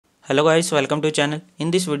Hello guys, welcome to channel.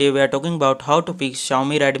 In this video we are talking about how to fix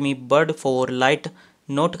Xiaomi Redmi Bud 4 Lite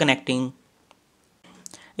not connecting.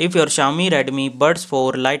 If your Xiaomi Redmi Buds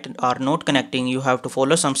 4 Lite are not connecting, you have to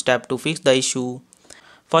follow some steps to fix the issue.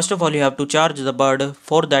 First of all, you have to charge the bud.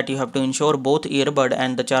 For that you have to ensure both earbud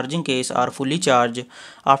and the charging case are fully charged.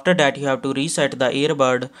 After that you have to reset the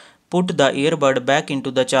earbud. Put the earbud back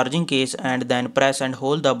into the charging case and then press and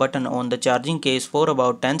hold the button on the charging case for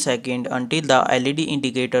about 10 seconds until the LED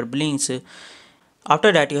indicator blinks.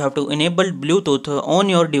 After that you have to enable Bluetooth on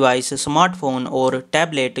your device, smartphone or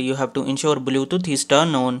tablet. You have to ensure Bluetooth is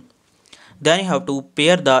turned on. Then you have to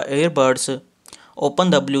pair the earbuds. Open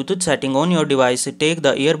the Bluetooth setting on your device, take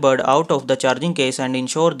the earbud out of the charging case and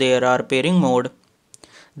ensure there are pairing mode.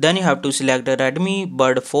 Then you have to select Redmi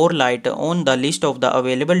Bud 4 Lite on the list of the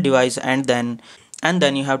available device and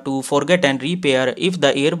then you have to forget and repair. If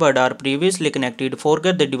the earbud are previously connected,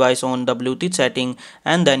 forget the device on the Bluetooth setting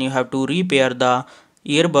and then you have to repair the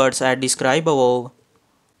earbuds as described above.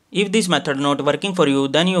 If this method not working for you,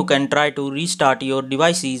 then you can try to restart your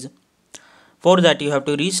devices. For that you have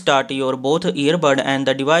to restart your both earbud and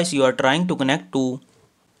the device you are trying to connect to.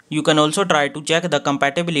 You can also try to check the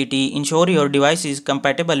compatibility. Ensure your device is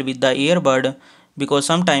compatible with the earbud because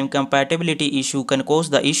sometimes compatibility issue can cause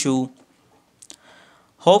the issue.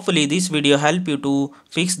 Hopefully this video help you to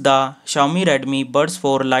fix the Xiaomi Redmi Buds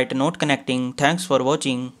 4 Lite not connecting. Thanks for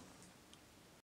watching.